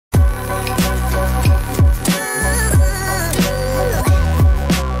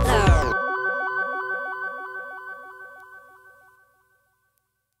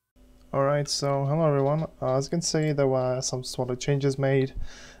Alright, so hello everyone. As you can see, there were some sort of changes made.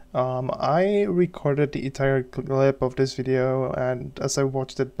 I recorded the entire clip of this video, and as I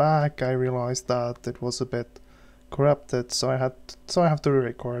watched it back, I realized that it was a bit corrupted, so I have to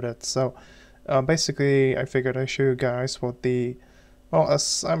re-record it. So basically, I figured I'd show you guys what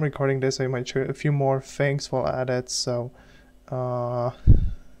as I'm recording this, I might show you a few more things while at it. So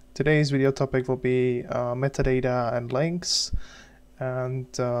today's video topic will be metadata and links. And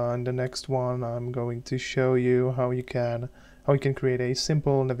in the next one, I'm going to show you how you can create a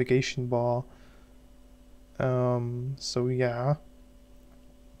simple navigation bar. So yeah.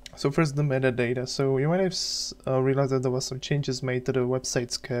 So first, the metadata. So you might have realized that there was some changes made to the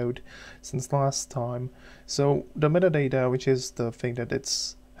website's code since last time. So the metadata, which is the thing that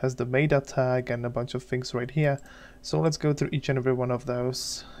has the meta tag and a bunch of things right here. So let's go through each and every one of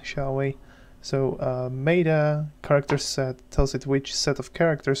those, shall we? So meta character set tells it which set of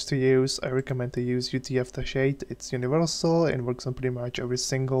characters to use. I recommend to use UTF-8. It's universal and works on pretty much every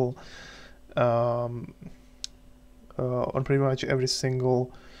single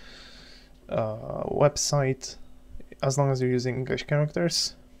website, as long as you're using English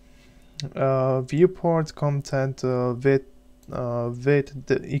characters. Viewport content vid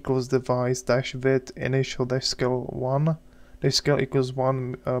equals device dash vid initial dash scale 1. The scale equals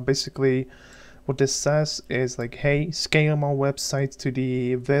 1. Basically, what this says is like, hey, scale my website to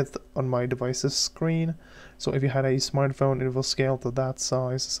the width on my device's screen. So if you had a smartphone, it will scale to that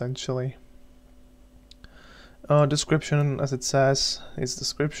size essentially. Description, as it says, is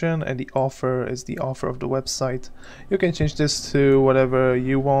description, and the offer is the offer of the website. You can change this to whatever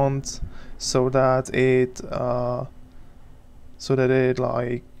you want, so that it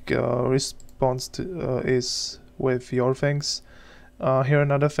responds to is with your things. Here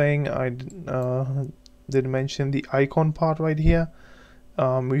another thing I did mention, the icon part right here.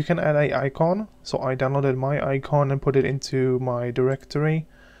 You can add an icon, so I downloaded my icon and put it into my directory.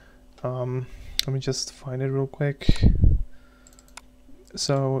 Let me just find it real quick.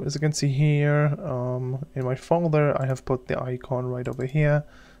 So as you can see here, in my folder I have put the icon right over here.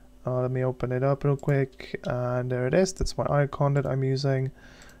 Let me open it up real quick, and there it is. That's my icon that I'm using.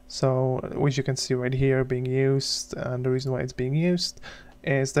 So, which you can see right here being used, and the reason why it's being used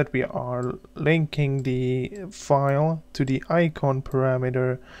is that we are linking the file to the icon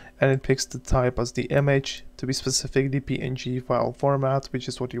parameter, and it picks the type as the image, to be specific the PNG file format, which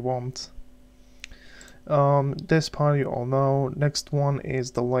is what you want. This part you all know. Next one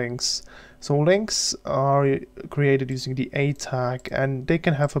is the links. So links are created using the A tag, and they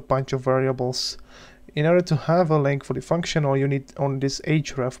can have a bunch of variables. In order to have a link for the functional, you need on this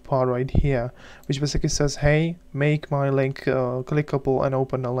href part right here, which basically says, hey, make my link clickable and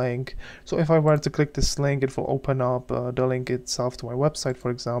open a link. So if I were to click this link, it will open up the link itself to my website, for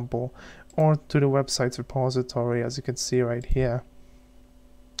example, or to the website's repository, as you can see right here.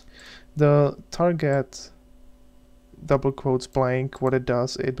 The target double quotes blank, what it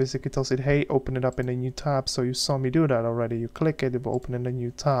does, it basically tells it, hey, open it up in a new tab. So you saw me do that already. You click it, it will open in a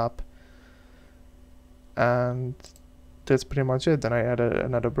new tab. And that's pretty much it. Then I added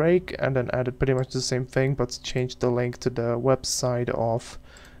another break, and then added pretty much the same thing, but changed the link to the website of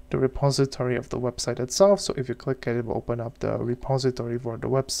the repository of the website itself. So if you click it, it will open up the repository for the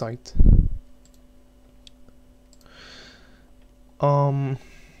website.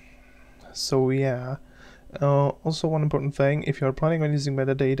 So yeah. Also, one important thing, if you're planning on using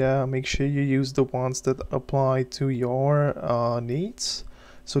metadata, make sure you use the ones that apply to your needs.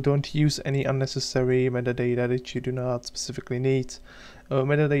 So don't use any unnecessary metadata that you do not specifically need.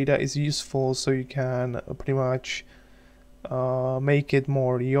 Metadata is useful so you can pretty much make it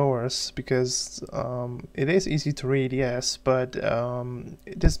more yours, because it is easy to read, yes, but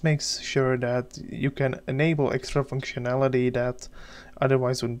this makes sure that you can enable extra functionality that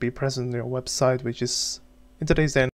otherwise wouldn't be present on your website, which is in today's day